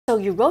So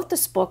you wrote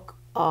this book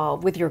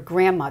with your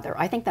grandmother.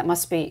 I think there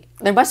must be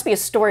a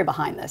story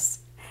behind this.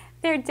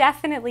 There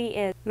definitely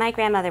is. My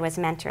grandmother was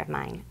a mentor of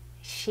mine.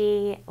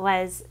 She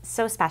was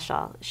so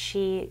special.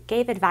 She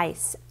gave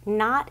advice,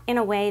 not in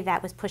a way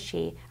that was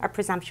pushy or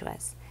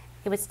presumptuous.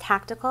 It was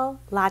tactical,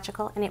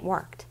 logical, and it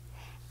worked.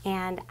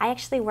 And I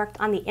actually worked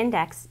on the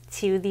index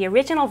to the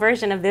original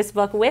version of this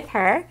book with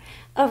her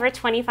over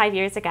 25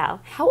 years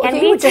ago. How old and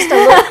were you? Just a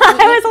little?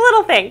 I was a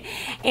little thing.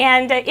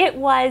 And it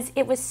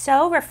was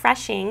so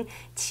refreshing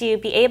to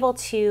be able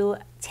to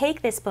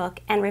take this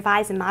book and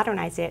revise and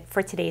modernize it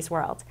for today's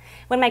world.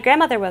 When my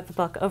grandmother wrote the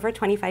book over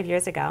 25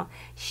 years ago,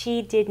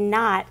 she did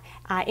not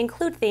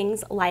include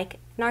things like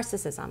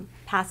narcissism,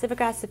 passive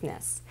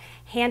aggressiveness,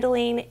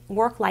 handling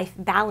work-life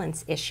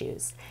balance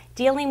issues,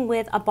 dealing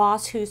with a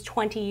boss who's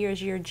 20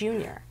 years your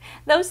junior.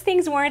 Those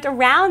things weren't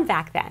around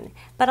back then,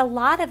 but a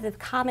lot of the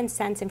common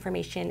sense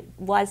information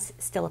was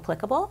still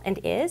applicable and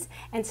is,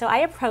 and so I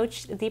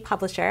approached the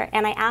publisher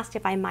and I asked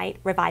if I might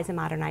revise and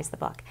modernize the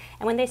book.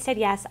 And when they said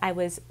yes, I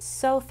was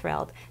so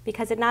thrilled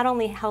because it not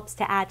only helps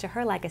to add to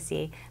her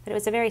legacy, but it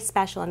was a very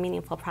special and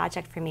meaningful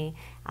project for me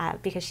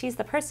because she's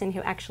the person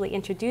who actually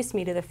introduced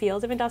me to the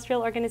field of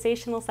industrial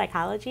organizational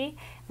psychology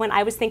when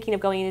I was thinking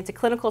of going into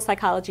clinical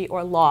psychology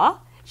or law.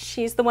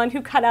 She's the one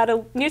who cut out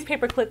a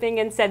newspaper clipping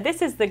and said,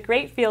 this is the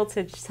great field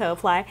to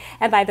apply.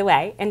 And by the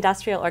way,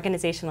 industrial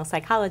organizational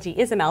psychology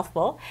is a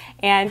mouthful,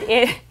 and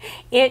it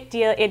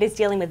is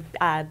dealing with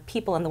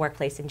people in the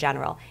workplace in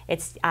general.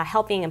 It's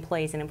helping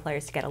employees and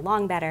employers to get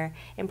along better,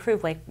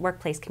 improve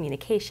workplace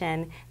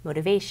communication,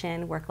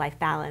 motivation, work-life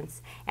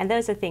balance. And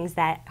those are things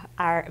that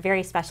are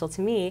very special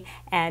to me,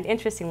 and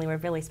interestingly, were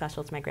really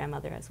special to my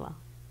grandmother as well.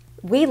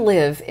 We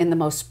live in the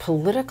most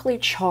politically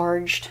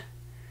charged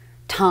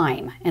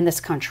time in this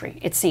country,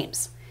 it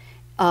seems.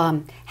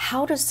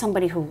 How does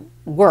somebody who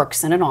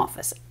works in an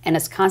office and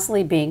is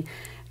constantly being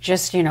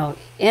just,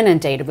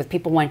 inundated with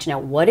people wanting to know,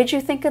 what did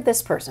you think of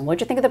this person? What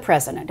did you think of the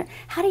president?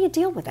 How do you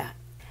deal with that?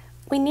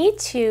 We need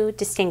to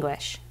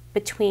distinguish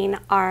between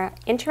our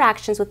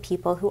interactions with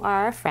people who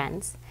are our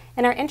friends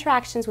and our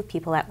interactions with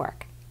people at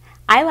work.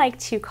 I like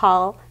to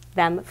call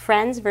them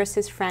friends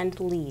versus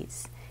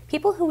friendlies.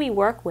 People who we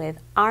work with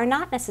are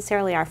not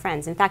necessarily our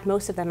friends. In fact,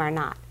 most of them are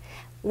not.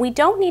 We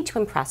don't need to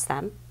impress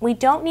them. We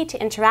don't need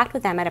to interact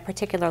with them at a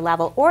particular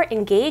level or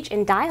engage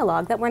in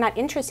dialogue that we're not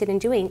interested in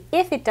doing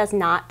if it does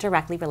not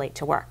directly relate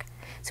to work.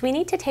 So we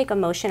need to take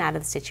emotion out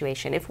of the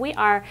situation. If we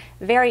are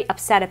very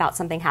upset about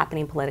something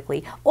happening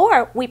politically,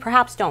 or we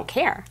perhaps don't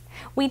care,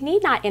 we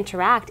need not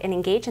interact and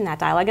engage in that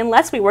dialogue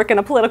unless we work in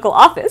a political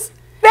office.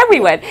 Then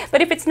we would.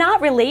 But if it's not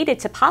related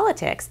to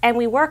politics and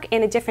we work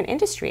in a different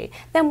industry,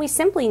 then we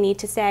simply need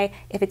to say,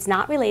 if it's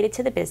not related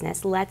to the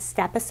business, let's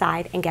step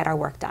aside and get our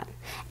work done.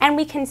 And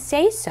we can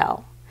say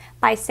so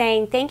by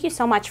saying, thank you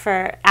so much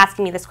for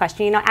asking me this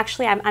question.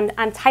 Actually,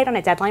 I'm tight on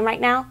a deadline right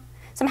now,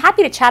 so I'm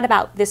happy to chat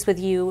about this with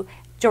you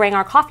during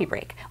our coffee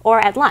break or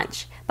at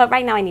lunch. But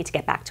right now I need to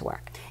get back to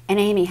work. And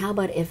Amy, how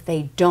about if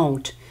they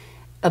don't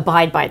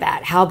abide by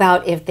that? How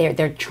about if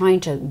they're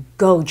trying to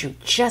goad you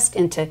just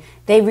into,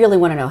 they really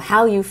want to know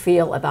how you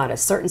feel about a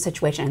certain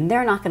situation and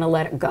they're not going to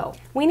let it go?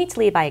 We need to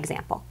lead by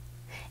example.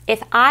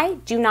 If I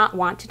do not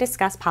want to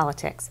discuss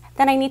politics,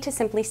 then I need to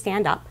simply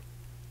stand up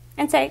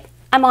and say,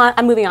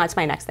 I'm moving on to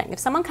my next thing. If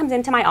someone comes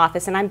into my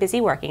office and I'm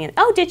busy working and,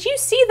 oh, did you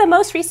see the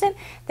most recent?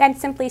 Then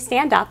simply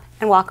stand up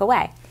and walk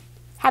away.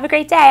 Have a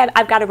great day.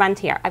 I've got to run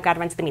to here. I've got to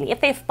run to the meeting. If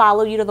they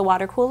follow you to the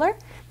water cooler,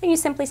 then you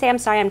simply say, I'm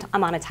sorry,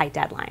 I'm on a tight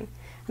deadline.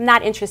 I'm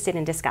not interested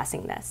in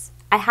discussing this.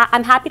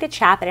 I'm happy to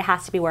chat, but it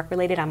has to be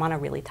work-related. I'm on a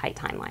really tight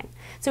timeline.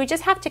 So we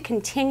just have to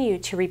continue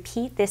to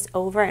repeat this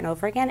over and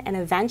over again, and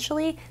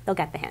eventually they'll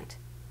get the hint.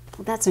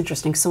 Well, that's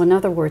interesting. So in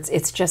other words,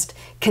 it's just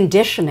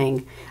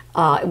conditioning,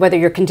 whether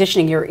you're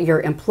conditioning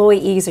your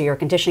employees or you're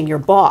conditioning your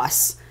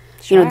boss.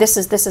 Sure. This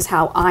is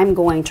how I'm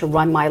going to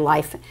run my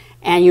life,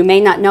 and you may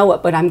not know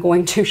it, but I'm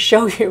going to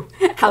show you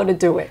how to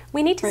do it.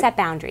 We need to set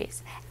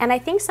boundaries. And I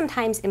think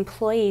sometimes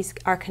employees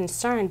are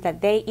concerned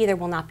that they either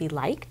will not be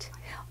liked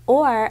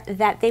or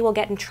that they will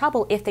get in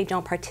trouble if they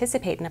don't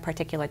participate in a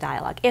particular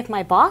dialogue. If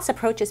my boss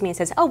approaches me and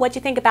says, oh, what'd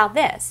you think about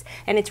this?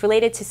 And it's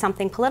related to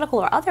something political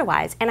or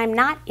otherwise, and I'm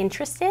not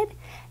interested,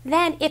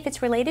 then if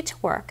it's related to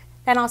work,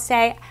 then I'll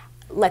say,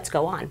 let's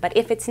go on. But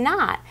if it's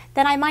not,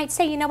 then I might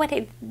say, you know what,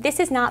 this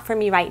is not for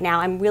me right now.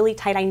 I'm really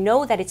tight. I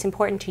know that it's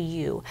important to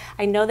you.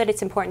 I know that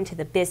it's important to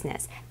the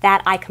business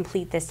that I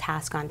complete this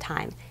task on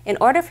time. In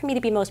order for me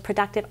to be most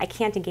productive, I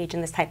can't engage in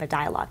this type of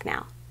dialogue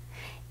now.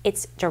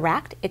 It's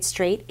direct, it's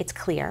straight, it's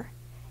clear.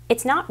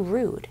 It's not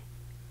rude,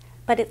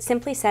 but it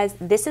simply says,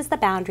 this is the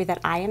boundary that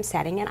I am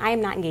setting and I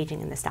am not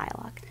engaging in this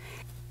dialogue.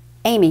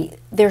 Amy,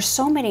 there's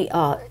so many,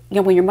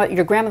 when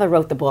your grandmother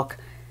wrote the book,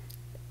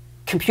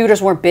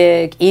 computers weren't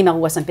big, email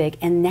wasn't big,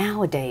 and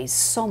nowadays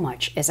so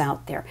much is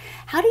out there.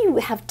 How do you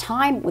have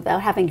time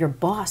without having your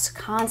boss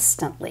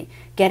constantly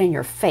get in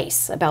your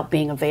face about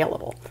being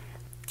available?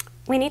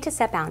 We need to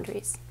set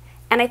boundaries.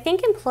 And I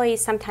think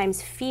employees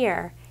sometimes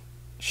fear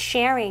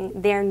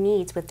sharing their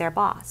needs with their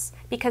boss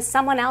because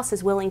someone else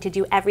is willing to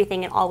do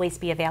everything and always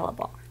be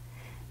available.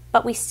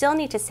 But we still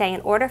need to say,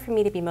 in order for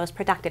me to be most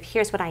productive,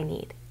 here's what I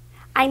need.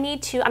 I'm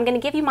going to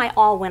give you my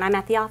all when I'm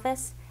at the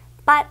office,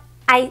 but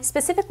I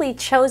specifically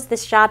chose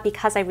this job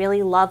because I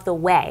really love the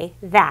way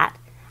that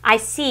I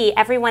see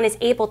everyone is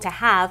able to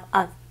have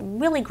a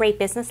really great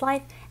business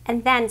life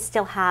and then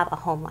still have a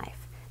home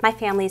life. My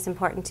family is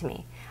important to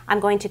me. I'm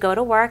going to go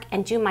to work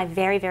and do my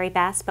very, very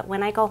best, but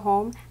when I go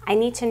home, I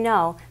need to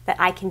know that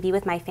I can be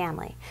with my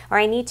family, or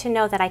I need to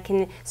know that I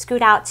can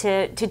scoot out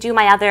to do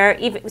my other,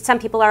 even some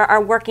people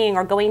are working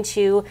or going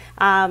to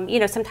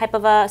some type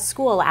of a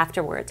school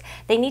afterwards.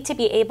 They need to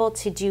be able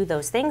to do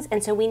those things,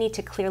 and so we need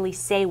to clearly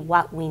say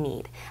what we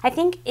need. I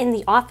think in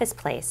the office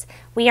place,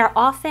 we are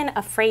often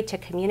afraid to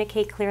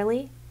communicate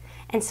clearly,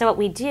 and so what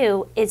we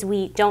do is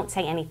we don't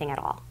say anything at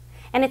all.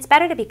 And it's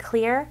better to be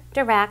clear,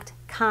 direct,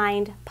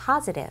 kind,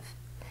 positive,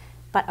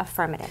 but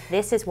affirmative.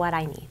 This is what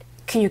I need.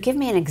 Can you give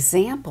me an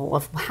example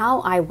of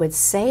how I would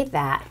say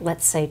that,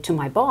 let's say to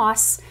my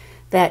boss,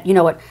 that, you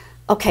know what,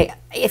 okay,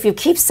 if you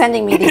keep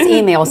sending me these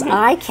emails,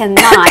 I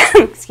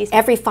cannot,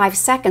 every 5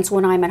 seconds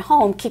when I'm at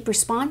home, keep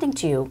responding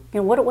to you.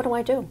 You know, what do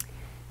I do?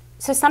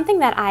 So something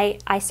that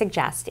I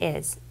suggest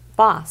is,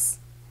 boss,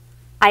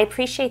 I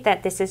appreciate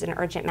that this is an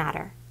urgent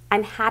matter.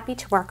 I'm happy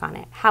to work on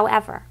it.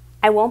 However,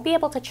 I won't be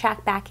able to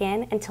check back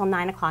in until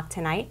 9 o'clock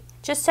tonight.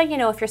 Just so you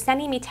know, if you're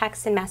sending me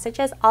texts and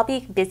messages, I'll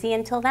be busy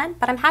until then,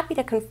 but I'm happy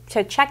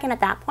to check in at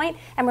that point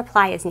and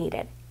reply as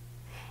needed.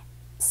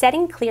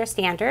 Setting clear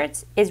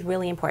standards is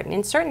really important.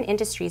 In certain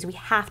industries, we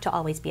have to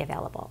always be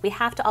available. We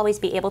have to always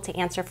be able to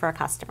answer for a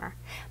customer.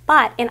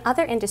 But in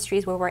other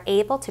industries where we're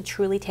able to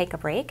truly take a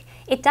break,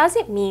 it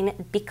doesn't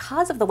mean,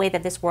 because of the way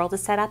that this world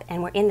is set up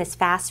and we're in this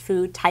fast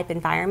food type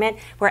environment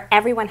where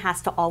everyone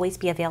has to always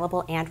be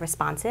available and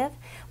responsive,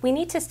 we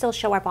need to still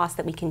show our boss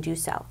that we can do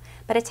so.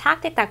 But a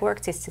tactic that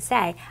works is to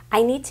say,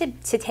 I need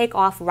to take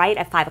off right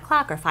at 5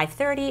 o'clock or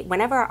 5:30,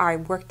 whenever our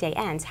workday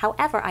ends.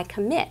 However, I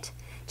commit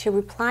to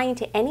replying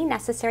to any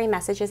necessary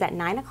messages at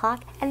 9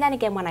 o'clock, and then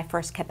again when I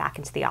first get back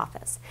into the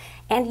office.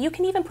 And you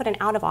can even put an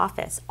out of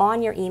office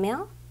on your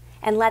email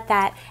and let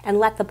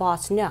the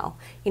boss know,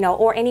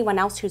 or anyone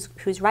else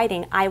who's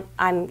writing,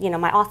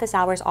 my office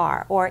hours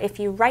are, or if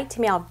you write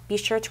to me, I'll be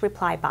sure to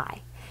reply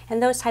by.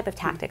 And those type of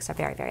tactics are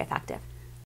very, very effective.